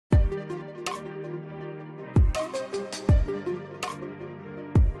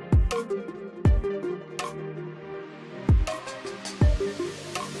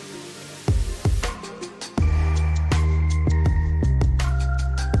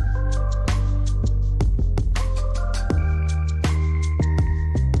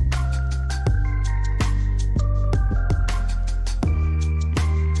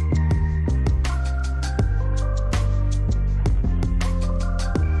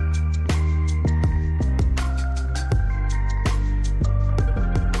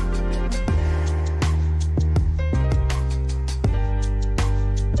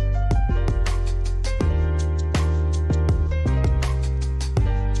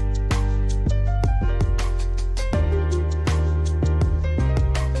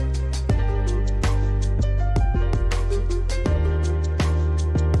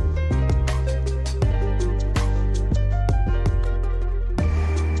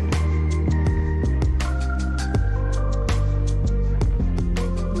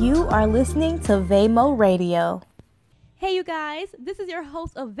You are listening to Vamo Radio. Hey, you guys, this is your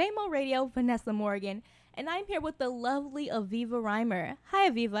host of Vamo Radio, Vanessa Morgan, and I'm here with the lovely Aviva Reimer. Hi,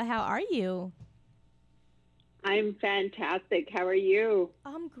 Aviva, how are you? I'm fantastic. How are you?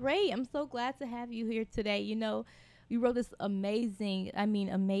 I'm great. I'm so glad to have you here today. You know, you wrote this amazing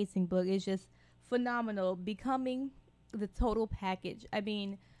book. It's just phenomenal. Becoming the Total Package. I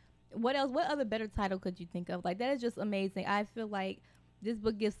mean, what else? What other better title could you think of? Like, that is just amazing. I feel like this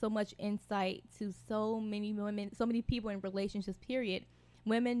book gives so much insight to so many women, so many people in relationships, period.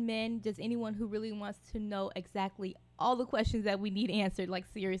 Women, men, just anyone who really wants to know exactly all the questions that we need answered, like,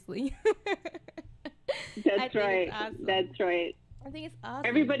 seriously. That's right. Awesome. That's right. I think it's awesome.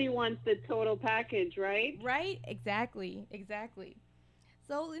 Everybody wants the total package, right? Right? Exactly.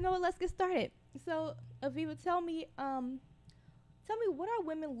 So, you know what, let's get started. So, Aviva, tell me what are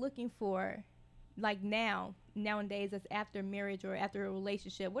women looking for, like nowadays, as after marriage or after a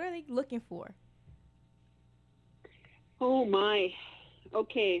relationship? What are they looking for? Oh my.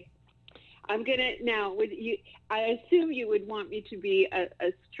 Okay. I'm gonna now. Would you? I assume you would want me to be a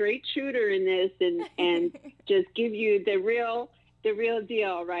straight shooter in this and just give you the real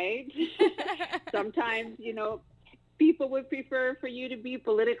deal, right? Sometimes, people would prefer for you to be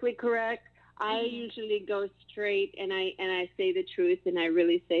politically correct. I usually go straight and I say the truth and I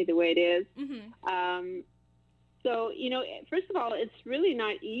really say the way it is. So, first of all, it's really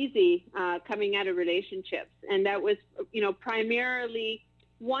not easy coming out of relationships. And that was, primarily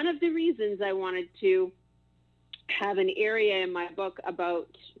one of the reasons I wanted to have an area in my book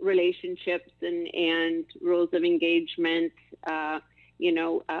about relationships and rules of engagement,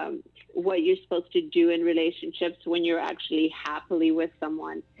 what you're supposed to do in relationships when you're actually happily with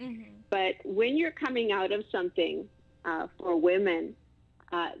someone. But when you're coming out of something, for women,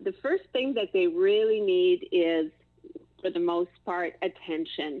 the first thing that they really need is, for the most part,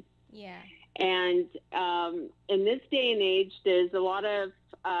 attention. Yeah. And in this day and age, there's a lot of,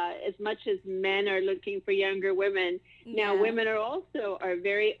 as much as men are looking for younger women, now women are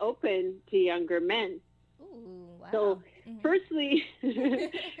very open to younger men. Ooh, wow. So firstly,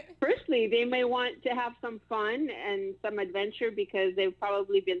 they may want to have some fun and some adventure because they've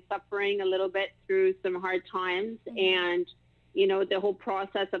probably been suffering a little bit through some hard times. And, the whole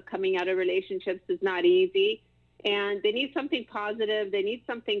process of coming out of relationships is not easy. And they need something positive. They need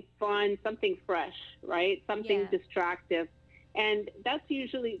something fun, something fresh, right? Something distractive. And that's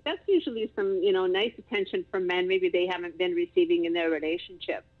usually some, nice attention from men maybe they haven't been receiving in their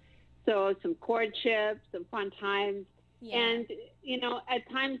relationship. So some courtship, some fun times. Yeah. And, at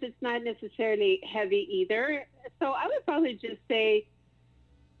times it's not necessarily heavy either. So I would probably just say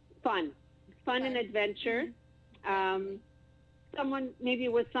fun and adventure. Someone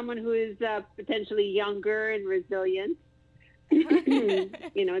who is potentially younger and resilient. These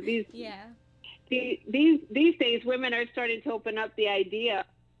days women are starting to open up to the idea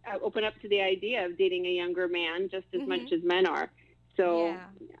of dating a younger man just as much as men are. So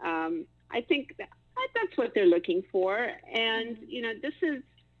I think that's what they're looking for. And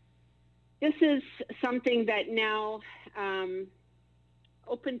this is something that now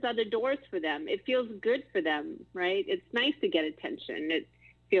opens other doors for them. It feels good for them, right? It's nice to get attention. It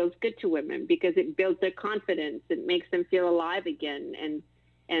feels good to women because it builds their confidence. It makes them feel alive again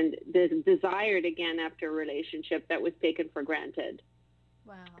and they're desired again after a relationship that was taken for granted.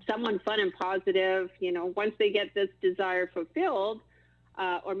 Wow. Someone fun and positive, once they get this desire fulfilled,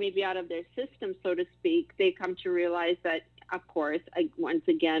 or maybe out of their system, so to speak, they come to realize that, of course, once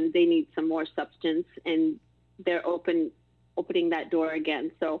again, they need some more substance and they're opening that door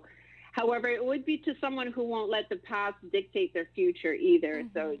again. So, however, it would be to someone who won't let the past dictate their future either.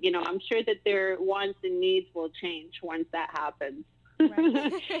 So, I'm sure that their wants and needs will change once that happens.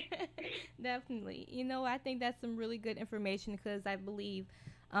 Right. Definitely. I think that's some really good information because I believe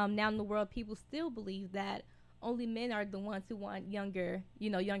now in the world, people still believe that only men are the ones who want younger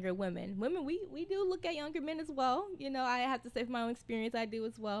women. Women, we do look at younger men as well. I have to say from my own experience, I do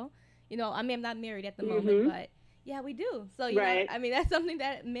as well. I'm not married at the moment, but yeah, we do. So, that's something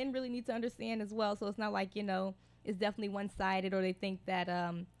that men really need to understand as well. So it's not like, it's definitely one-sided or they think that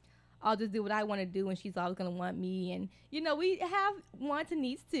I'll just do what I want to do and she's always going to want me. And, we have wants and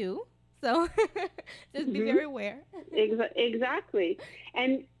needs too. So just be very aware. Exactly.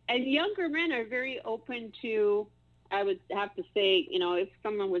 And younger men are very open to, I would have to say, if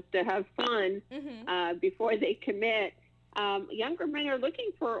someone was to have fun before they commit, younger men are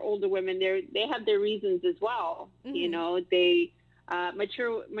looking for older women. They have their reasons as well. They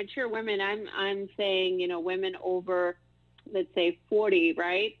mature women. I'm saying women over let's say 40,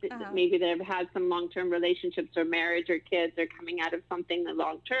 right? Uh-huh. Maybe they've had some long-term relationships or marriage or kids are coming out of something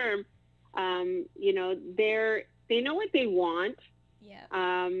long-term. They know what they want. Yeah.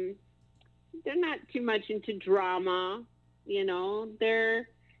 Um, they're not too much into drama. They're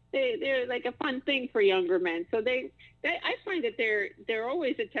like a fun thing for younger men. So I find that they're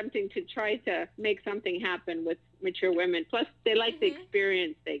always attempting to try to make something happen with mature women. Plus, they like the Mhm.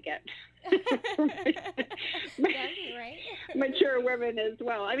 experience they get. Definitely right. Mature women as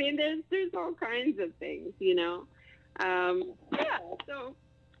well. I mean, there's all kinds of things. Yeah. So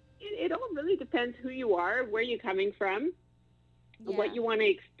it all really depends who you are, where you're coming from, what Yeah. you want to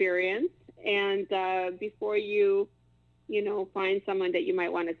experience, and before you find someone that you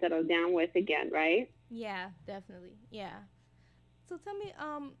might want to settle down with again, right? Yeah, definitely. Yeah. So tell me,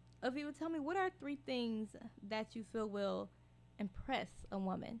 Aviva, tell me, what are three things that you feel will impress a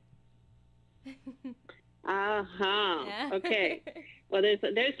woman? Uh-huh. Yeah. Okay. Well, there's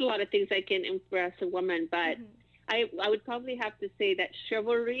a lot of things that can impress a woman, but Mhm. I would probably have to say that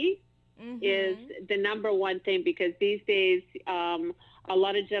chivalry is Mhm. the number one thing, because these days a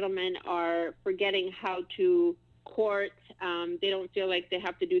lot of gentlemen are forgetting how to court. They don't feel like they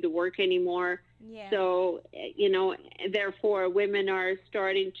have to do the work anymore. Yeah. So, therefore, women are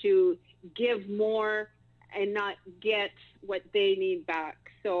starting to give more and not get what they need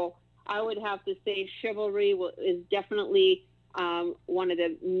back. So, I would have to say chivalry is definitely one of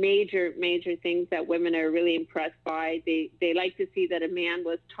the major, major things that women are really impressed by. They like to see that a man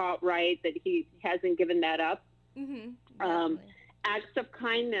was taught right, that he hasn't given that up. Mhm. Um, Definitely. Acts of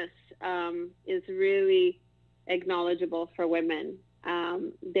kindness is really acknowledgeable for women.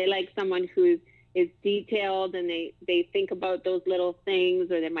 They like someone who is detailed, and they think about those little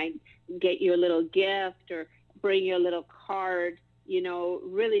things, or they might get you a little gift or bring you a little card,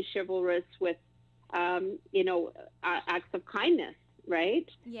 really chivalrous with, acts of kindness, right?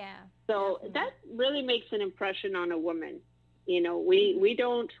 Yeah. So Definitely. that really makes an impression on a woman. We Mhm.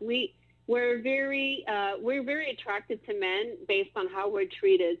 don't we we're very attracted to men based on how we're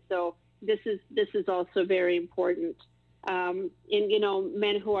treated. So this is also very important. In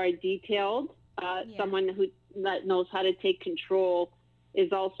men who are detailed, Yeah. someone who that knows how to take control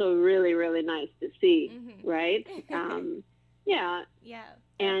is also really, really nice to see, Mhm. right? Yeah, Yeah.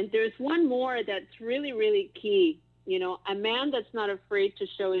 and Definitely. there's one more that's really, really key. A man that's not afraid to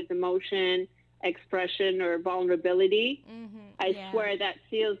show his emotion, expression, or vulnerability. Mhm. I Yeah. swear that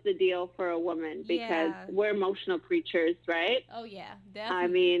seals the deal for a woman, because Yeah. we're emotional creatures, right? Oh yeah. I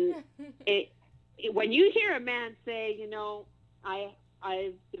Definitely. mean, it, when you hear a man say, I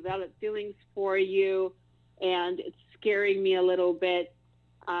I've developed feelings for you, and it's scaring me a little bit,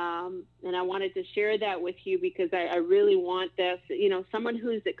 and I wanted to share that with you because I really want this. Someone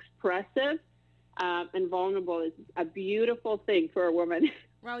who's expressive and vulnerable is a beautiful thing for a woman.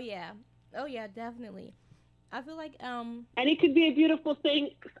 Oh yeah. Oh yeah. Definitely. I feel like And it could be a beautiful thing.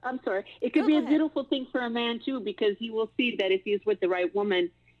 I'm sorry. It could No, be go a ahead. beautiful thing for a man too, because he will see that if he's with the right woman,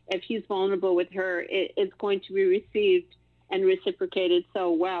 if he's vulnerable with her, it's going to be received and reciprocated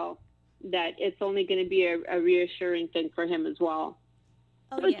so well that it's only going to be a reassuring thing for him as well.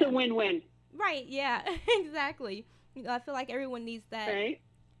 Oh So it's a yeah. win-win, Right. Yeah. Exactly. I feel like everyone needs that. right?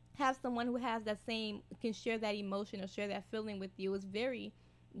 Have someone who has that same can share that emotion or share that feeling with you is very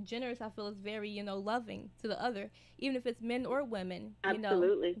generous. I feel it's very loving to the other, even if it's men or women.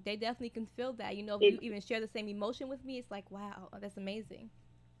 Absolutely. They definitely can feel that. If you It even share the same emotion with me, it's like wow, that's amazing.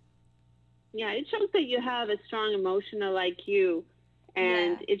 Yeah, it shows that you have a strong emotional IQ,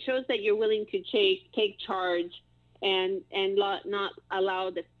 and Yeah. it shows that you're willing to take charge and not allow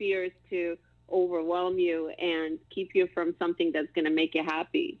the fears to overwhelm you and keep you from something that's going to make you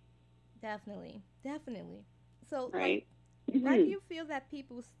happy, Definitely. Definitely. So like, right? why do Hmm. you feel that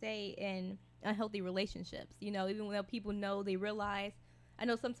people stay in unhealthy relationships? Even when people know, they realize. I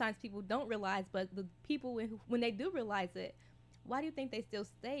know sometimes people don't realize, but the people when they do realize it, why do you think they still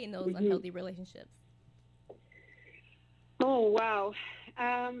stay in those Hmm. unhealthy relationships? Oh, wow.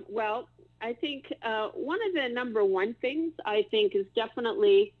 Well, I think one of the number one things I think is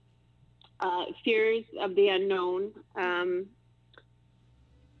definitely fears of the unknown. Mhm.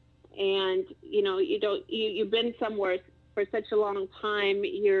 And you don't you've been somewhere for such a long time,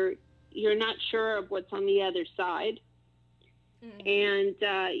 you're not sure of what's on the other side, Mhm. and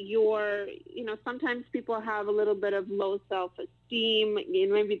sometimes people have a little bit of low self-esteem.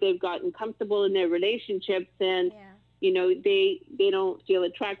 Maybe they've gotten comfortable in their relationships, and Yeah. they don't feel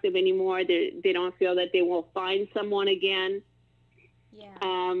attractive anymore. They don't feel that they will find someone again. Yeah.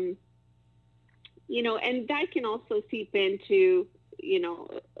 um, and that can also seep into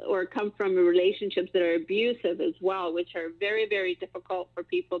or come from relationships that are abusive as well, which are very, very difficult for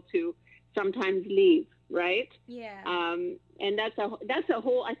people to sometimes leave, right? Yeah. And that's a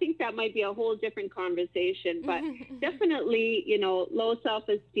whole, I think that might be a whole different conversation, but definitely, low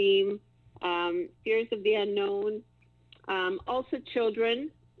self-esteem, fears of the unknown, also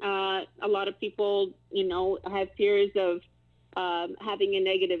children. A lot of people, have fears of having a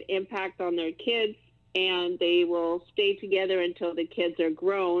negative impact on their kids, and they will stay together until the kids are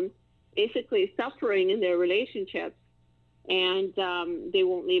grown, basically suffering in their relationships, and they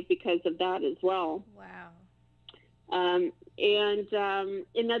won't leave because of that as well. Wow.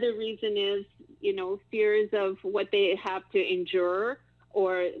 Another reason is, fears of what they have to endure,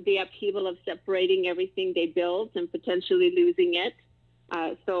 or the upheaval of separating everything they built and potentially losing it.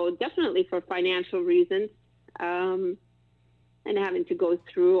 So definitely for financial reasons, and having to go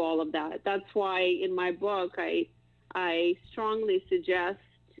through all of that. That's why in my book, I strongly suggest,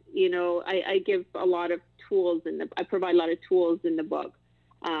 I give a lot of tools I provide a lot of tools in the book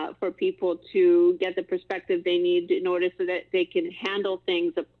for people to get the perspective they need in order so that they can handle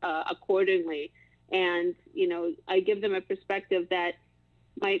things accordingly. And, I give them a perspective that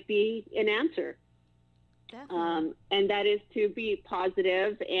might be an answer. And that is to be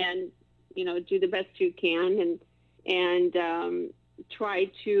positive and, do the best you can and try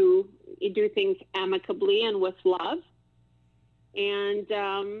to do things amicably and with love, and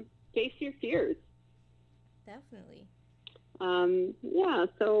face your fears. Definitely.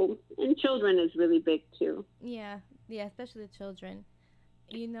 So, and children is really big too. Yeah, especially the children.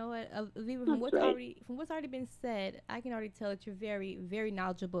 You know what, Aviva, from what's already been said, I can already tell that you're very, very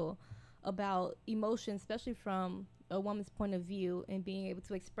knowledgeable about emotions, especially from a woman's point of view, and being able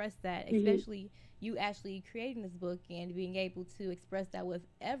to express that, especially you actually creating this book and being able to express that with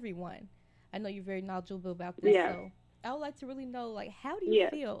everyone. I know you're very knowledgeable about this, so I would like to really know, like, how do you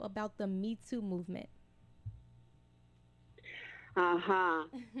feel about the Me Too movement?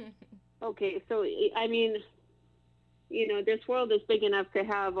 Okay, so I mean, this world is big enough to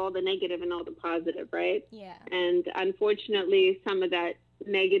have all the negative and all the positive, right? Yeah. And unfortunately, some of that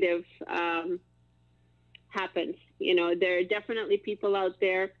negative happens. There are definitely people out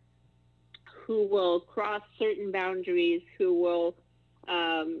there who will cross certain boundaries, who will,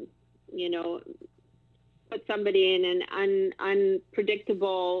 put somebody in an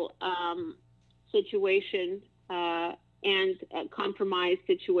unpredictable situation and a compromised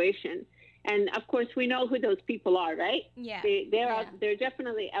situation. And of course, we know who those people are, right? Yeah. They're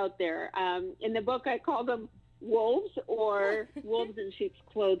definitely out there. In the book, I call them wolves, or wolves in sheep's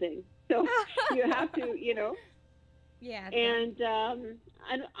clothing. So you have to, Yeah. And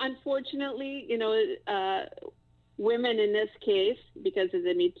unfortunately, women in this case, because of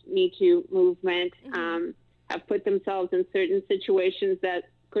the Me Too movement, have put themselves in certain situations that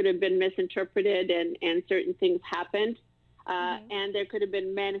could have been misinterpreted, and certain things happened. And there could have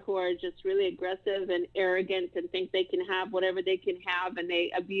been men who are just really aggressive and arrogant and think they can have whatever they can have, and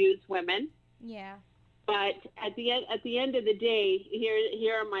they abuse women. Yeah. But at the end of the day,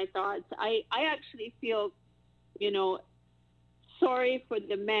 here are my thoughts. I actually feel, sorry for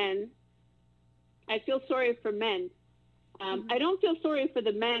the men. I feel sorry for men. I don't feel sorry for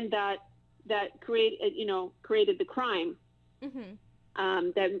the men that created the crime.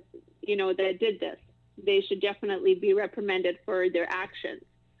 That did this. They should definitely be reprimanded for their actions.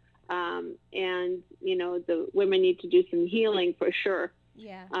 And the women need to do some healing for sure.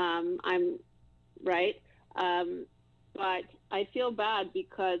 Yeah. I'm right. But I feel bad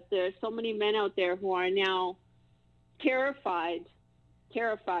because there are so many men out there who are now terrified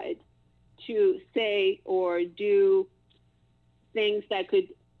to say or do things that could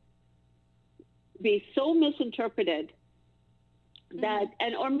be so misinterpreted that,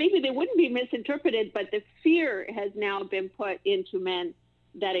 or maybe they wouldn't be misinterpreted, but the fear has now been put into men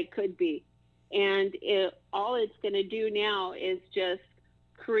that it could be. And all it's going to do now is just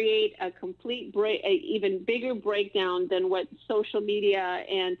create a complete even bigger breakdown than what social media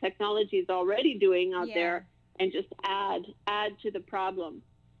and technology is already doing out there, and just add to the problem.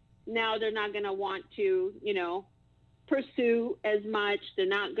 Now they're not going to want to, pursue as much. They're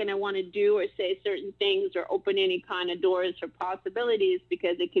not going to want to do or say certain things or open any kind of doors or possibilities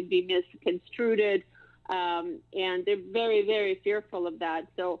because it could be misconstrued. And they're very, very fearful of that.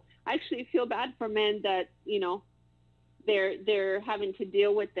 So I actually feel bad for men that, they're having to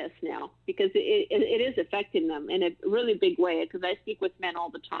deal with this now, because it is affecting them in a really big way, because I speak with men all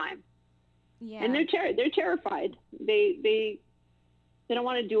the time. Yeah. And they're terrified. They don't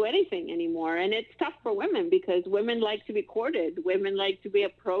want to do anything anymore. And it's tough for women, because women like to be courted. Women like to be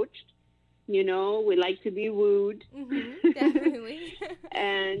approached. We like to be wooed. Definitely.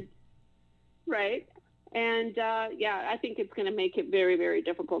 And right. And yeah, I think it's going to make it very, very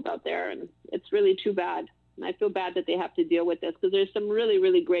difficult out there. And it's really too bad. And I feel bad that they have to deal with this because there's some really,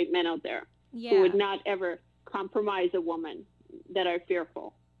 really great men out there who would not ever compromise a woman that are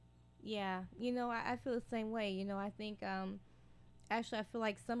fearful. Yeah, I feel the same way. I think actually I feel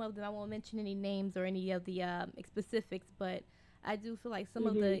like some of them, I won't mention any names or any of the specifics, but I do feel like some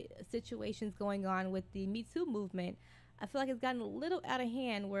of the situations going on with the Me Too movement, I feel like it's gotten a little out of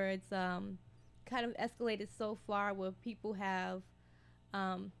hand where it's kind of escalated so far where people have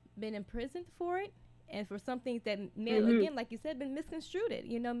been imprisoned for it and for some things that may, again, like you said, been misconstrued.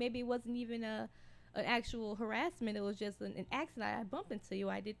 Maybe it wasn't even an actual harassment. It was just an accident. I bumped into you.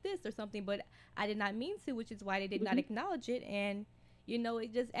 I did this or something, but I did not mean to, which is why they did not acknowledge it. And,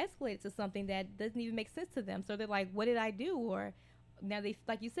 it just escalated to something that doesn't even make sense to them. So they're like, what did I do? Or now they,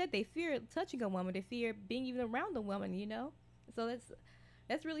 like you said, they fear touching a woman. They fear being even around a woman. So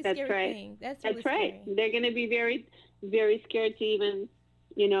that's really That's scary right. thing. That's That's really right. scary. They're going to be very, very scared to even,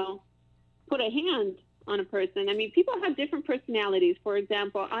 put a hand on a person. I mean, people have different personalities. For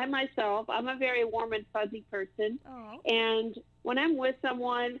example, I myself, I'm a very warm and fuzzy person. Oh. And when I'm with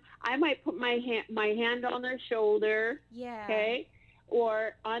someone, I might put my hand on their shoulder, Yeah. okay,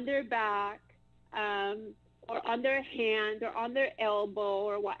 or on their back, or on their hand, or on their elbow,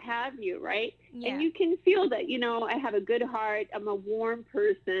 or what have you, right? Yeah. And you can feel that, I have a good heart. I'm a warm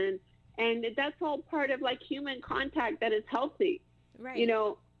person, and that's all part of like human contact that is healthy. Right.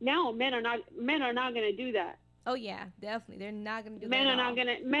 Now men are not going to do that. Oh yeah, definitely. They're not going to do Men that are at not all. going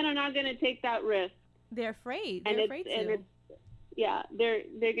to men are not going to take that risk. They're afraid. And They're afraid to. Yeah, they're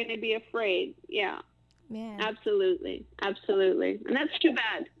going to be afraid. Yeah. Man. Absolutely. Absolutely. And that's too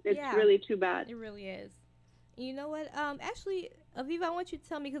bad. It's really too bad. It really is. You know what? Actually, Aviva, I want you to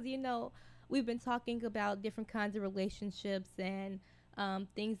tell me because we've been talking about different kinds of relationships and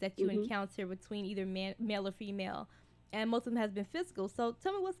things that you encounter between either male or female, and most of them has been physical. So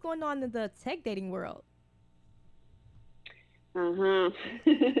tell me what's going on in the tech dating world.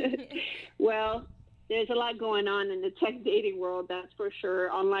 Well, there's a lot going on in the tech dating world, that's for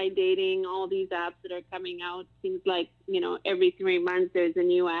sure. Online dating, all these apps that are coming out. Seems like, every 3 months there's a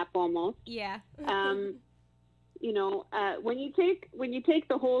new app almost. Yeah. When you take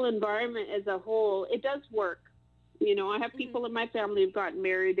the whole environment as a whole, it does work. I have people in my family who've gotten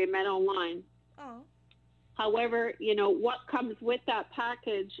married. They met online. Oh. However, what comes with that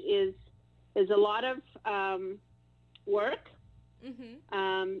package is a lot of work,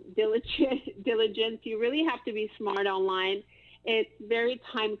 diligence. You really have to be smart online. It's very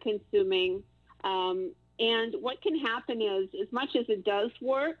time consuming. And what can happen is, as much as it does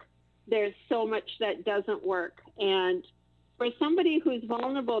work, there's so much that doesn't work. And for somebody who's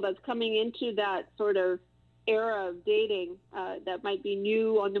vulnerable, that's coming into that sort of era of dating, that might be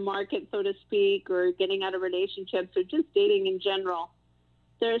new on the market, so to speak, or getting out of relationships, or just dating in general,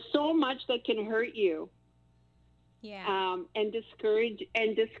 there's so much that can hurt you. Yeah. And discourage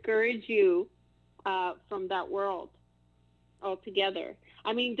you from that world altogether.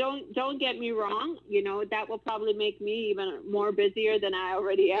 I mean, don't get me wrong. That will probably make me even more busier than I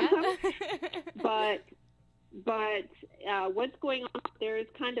already am. Yeah. but what's going on there is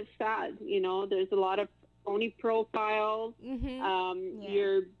kind of sad. There's a lot of phony profiles.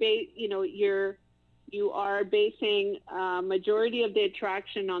 You are basing majority of the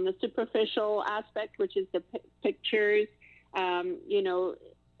attraction on the superficial aspect, which is the pictures.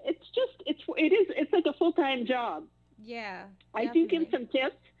 It's like a full-time job. Yeah. I do give some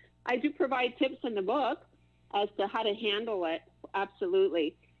tips. I do provide tips in the book as to how to handle it.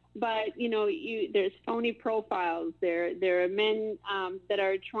 Absolutely. But, there's phony profiles. There are men that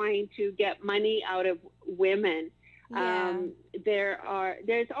are trying to get money out of women. Yeah.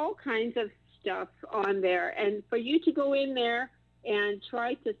 There's all kinds of stuff on there. And for you to go in there and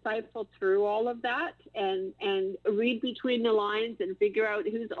try to siphon through all of that and read between the lines and figure out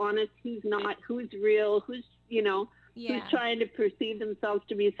who's honest, who's not, who's real, who's trying to perceive themselves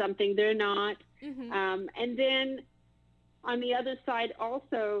to be something they're not. And then on the other side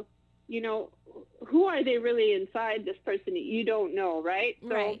also, who are they really inside, this person that you don't know, right?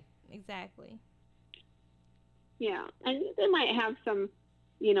 Right, exactly. Yeah, and they might have some,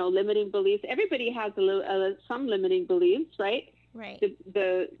 limiting beliefs. Everybody has some limiting beliefs, right? Right.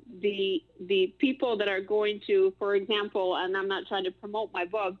 The people that are going to, for example, and I'm not trying to promote my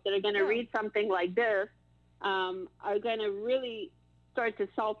book, that are going to read something like this, are going to really start to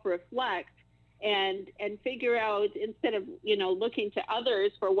self-reflect and figure out, instead of looking to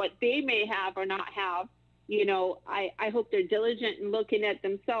others for what they may have or not have, I hope they're diligent in looking at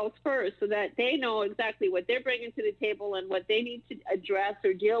themselves first so that they know exactly what they're bringing to the table and what they need to address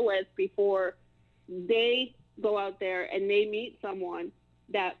or deal with before they go out there and they meet someone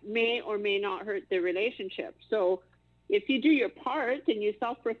that may or may not hurt their relationship. So if you do your part and you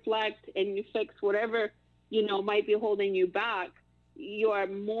self-reflect and you fix whatever, might be holding you back, you are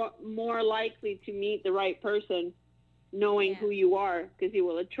more likely to meet the right person knowing who you are, because you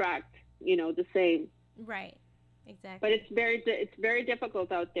will attract, the same. Right. Exactly. But it's very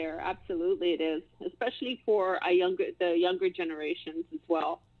difficult out there. Absolutely it is, especially for the younger generations as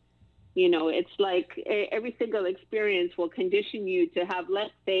well. It's like every single experience will condition you to have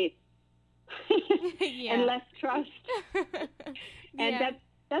less faith and less trust. And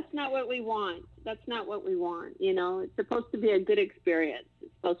that's not what we want. That's not what we want. It's supposed to be a good experience.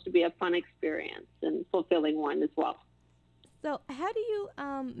 It's supposed to be a fun experience and fulfilling one as well. So how do you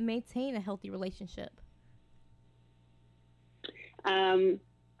maintain a healthy relationship?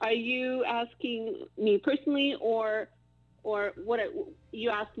 Are you asking me personally, or what you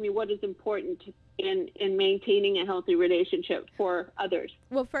asked me what is important in maintaining a healthy relationship for others?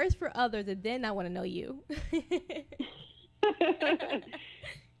 Well, first for others, and then I want to know you.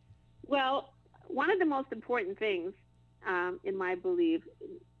 Well, one of the most important things, in my belief,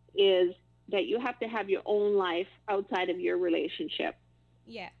 is that you have to have your own life outside of your relationship.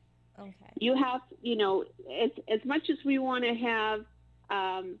 Yeah. Okay. You have, as much as we want to have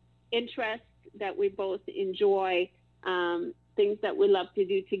interests that we both enjoy, things that we love to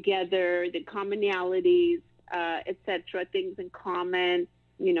do together, the commonalities, etc., things in common,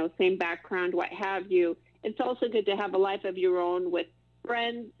 same background, what have you. It's also good to have a life of your own with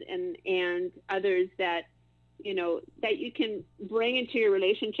friends and others that, that you can bring into your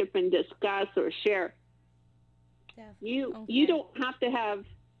relationship and discuss or share. You don't have to have,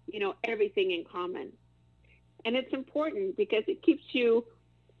 everything in common. And it's important because it keeps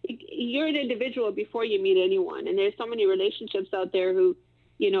you're an individual before you meet anyone. And there's so many relationships out there who,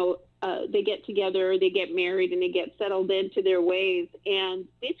 they get together, they get married, and they get settled into their ways, and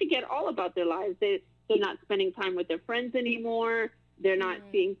they forget all about their lives. They're not spending time with their friends anymore. They're not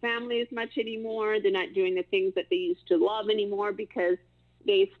seeing family as much anymore. They're not doing the things that they used to love anymore because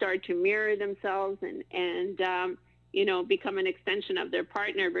they start to mirror themselves and become an extension of their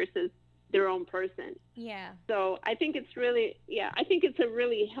partner versus their own person. Yeah. So I think it's a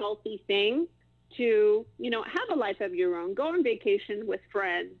really healthy thing to, have a life of your own, go on vacation with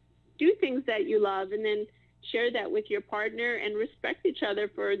friends, do things that you love, and then share that with your partner and respect each other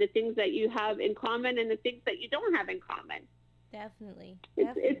for the things that you have in common and the things that you don't have in common. Definitely.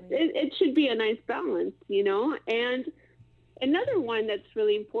 It should be a nice balance, And another one that's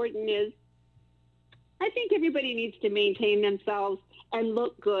really important is I think everybody needs to maintain themselves and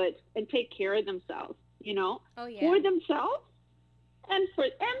look good and take care of themselves, for themselves and for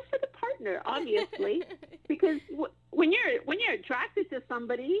the partner, obviously, because when you're attracted to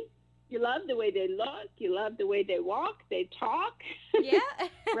somebody, you love the way they look, you love the way they walk, they talk. Yeah.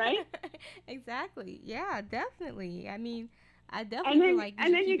 Right? Exactly. Yeah, definitely. I mean, I definitely feel like you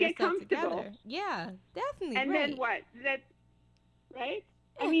should keep yourself comfortable. Together. Yeah, definitely. And then what? Right?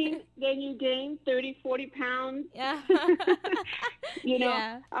 I mean, then you gain 30, 40 pounds. Yeah.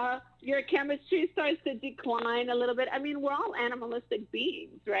 Your chemistry starts to decline a little bit. I mean, we're all animalistic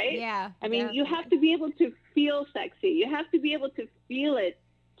beings, right? Yeah. I mean, you have to be able to feel sexy. You have to be able to feel it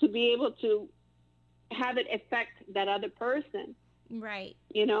to be able to have it affect that other person. Right.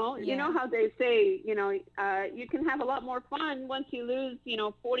 You know how they say, you can have a lot more fun once you lose,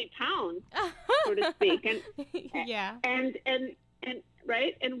 40 pounds, so to speak. And yeah. And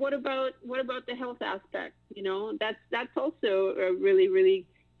right. And what about the health aspect? That's also really, really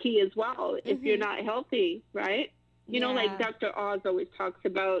key as well. If you're not healthy, right? Like Dr. Oz always talks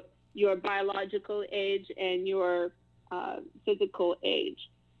about your biological age and your physical age.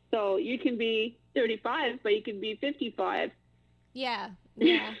 So you can be 35, but you can be 55. Yeah,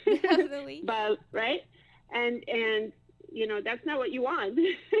 definitely. But right, and that's not what you want.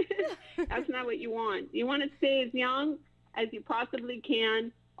 That's not what you want. You want to stay as young as you possibly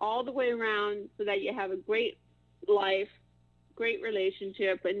can all the way around, so that you have a great life, great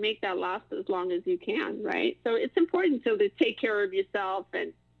relationship, and make that last as long as you can. Right. So it's important to take care of yourself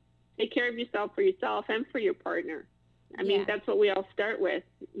and take care of yourself for yourself and for your partner. I mean, that's what we all start with.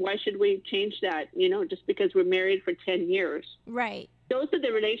 Why should we change that, just because we're married for 10 years? Right. Those are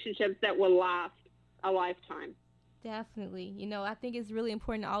the relationships that will last a lifetime. Definitely. I think it's really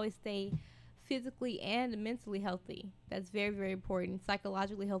important to always stay physically and mentally healthy. That's very, very important.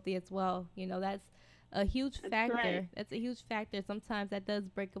 Psychologically healthy as well. a huge That's factor. right. That's a huge factor. Sometimes that does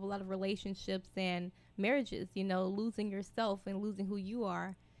break up a lot of relationships and marriages, losing yourself and losing who you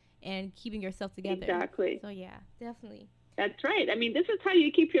are and keeping yourself together. Exactly. So, yeah, definitely. That's right. I mean, this is how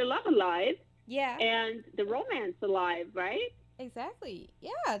you keep your love alive Yeah, and the romance alive, right? exactly.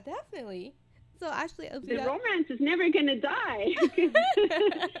 Yeah, definitely. So, actually, if you The got. romance is never going to die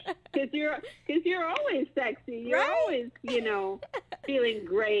because you're always sexy. You're Right? always, feeling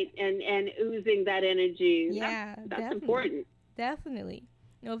great and oozing that energy. Yeah, That's definitely. important. Definitely.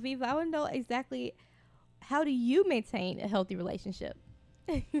 Viva, I want to know exactly how do you maintain a healthy relationship?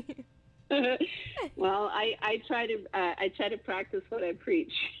 Well, I try to practice what I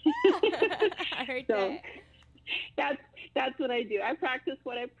preach. I heard So that. that's that's what I do. I practice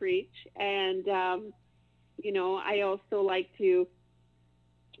what I preach, and I also like to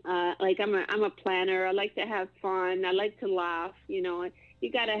I'm a planner. I like to have fun. I like to laugh. You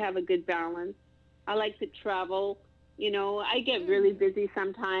got to have a good balance. I like to travel. I get really Mm. busy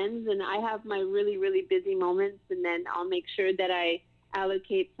sometimes, and I have my really really busy moments, and then I'll make sure that I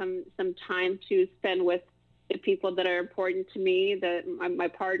allocate some time to spend with the people that are important to me. My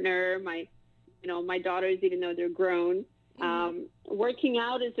partner, my daughters, even though they're grown. Mm-hmm. Working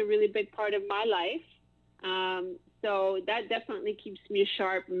out is a really big part of my life. So that definitely keeps me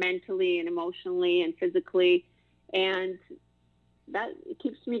sharp mentally and emotionally and physically. And that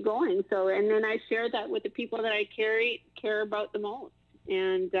keeps me going. So, and then I share that with the people that I care about the most.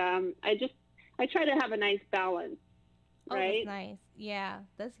 And I try to have a nice balance, Oh, that's right? nice. Yeah,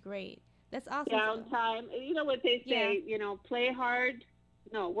 that's great. That's awesome. Downtime. You know what they Yeah. say, play hard.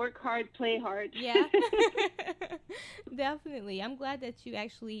 No, work hard, play hard. Yeah. Definitely. I'm glad that you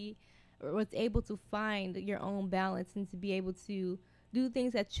actually was able to find your own balance and to be able to do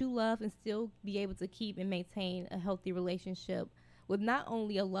things that you love and still be able to keep and maintain a healthy relationship with not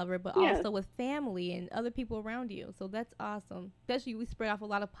only a lover but Yes, also with family and other people around you. So that's awesome. Especially we spread off a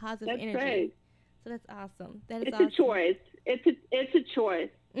lot of positive that's energy. right. So that's awesome. That is It's a awesome. choice. It's a choice,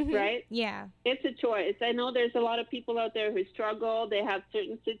 Mhm. right? Yeah. It's a choice. I know there's a lot of people out there who struggle. They have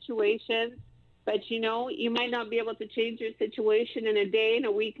certain situations, but you might not be able to change your situation in a day, in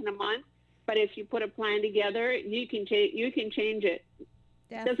a week, in a month. But if you put a plan together, you can change. You can change it.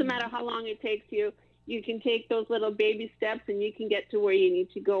 Doesn't matter Definitely. how long it takes you. You can take those little baby steps, and you can get to where you need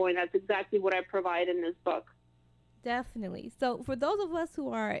to go. And that's exactly what I provide in this book. Definitely. So, for those of us who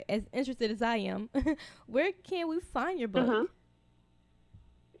are as interested as I am, where can we find your Uh book?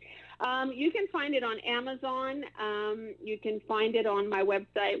 huh. You can find it on Amazon. You can find it on my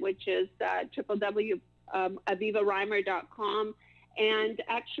website, which is www.avivareimer.com. And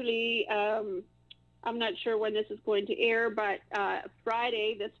actually, I'm not sure when this is going to air, but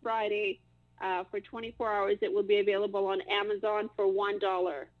this Friday, for 24 hours, it will be available on Amazon for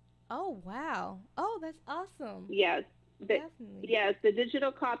 $1. Oh, wow. Oh, that's awesome. Yes, Definitely. the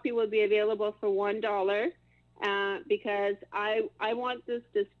digital copy will be available for $1 because I want this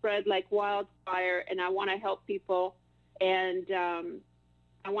to spread like wildfire, and I want to help people, and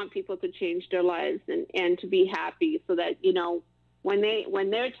I want people to change their lives and to be happy, so that when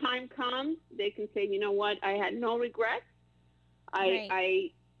their time comes, they can say, you know what, I had no regrets. I Right.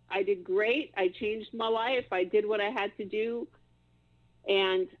 I I did great. I changed my life. I did what I had to do,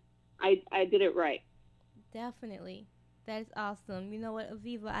 and I did it right. Definitely. That is awesome. You know what,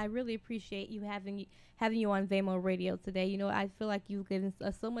 Aviva, I really appreciate you having you on Vamo Radio today. I feel like you've given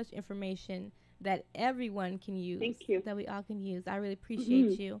us so much information that everyone can use, Thank you. that we all can use. I really Hmm.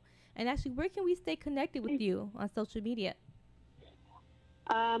 appreciate you. And actually, where can we stay connected with you on social media?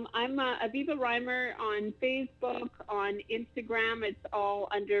 I'm Aviva Reimer on Facebook, on Instagram. It's all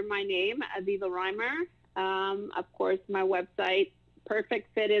under my name, Aviva Reimer. Of course, my website,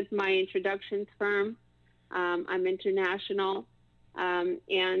 Perfect Fit, is my introductions firm. I'm international. And,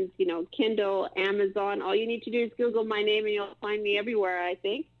 Kindle, Amazon, all you need to do is Google my name and you'll find me everywhere, I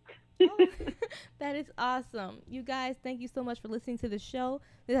think. Oh, that is awesome. You guys, thank you so much for listening to the show.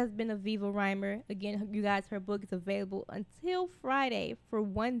 This has been Aviva Reimer. Again, you guys, her book is available until Friday for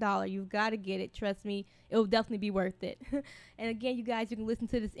 $1. You've got to get it. Trust me, it will definitely be worth it. And again, you guys, you can listen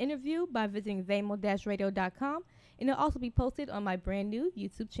to this interview by visiting vamo-radio.com, and it'll also be posted on my brand new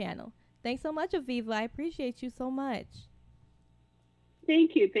YouTube channel. Thanks so much, Aviva. I appreciate you so much.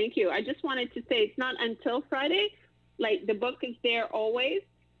 Thank you. Thank you. I just wanted to say it's not until Friday. Like, the book is there always,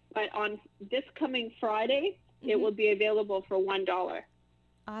 but on this coming Friday, it Hmm. will be available for $1.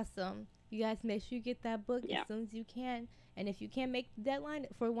 Awesome. You guys make sure you get that book as Yeah. soon as you can. And if you can't make the deadline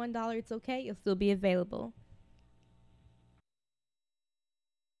for $1, it's okay. It'll still be available.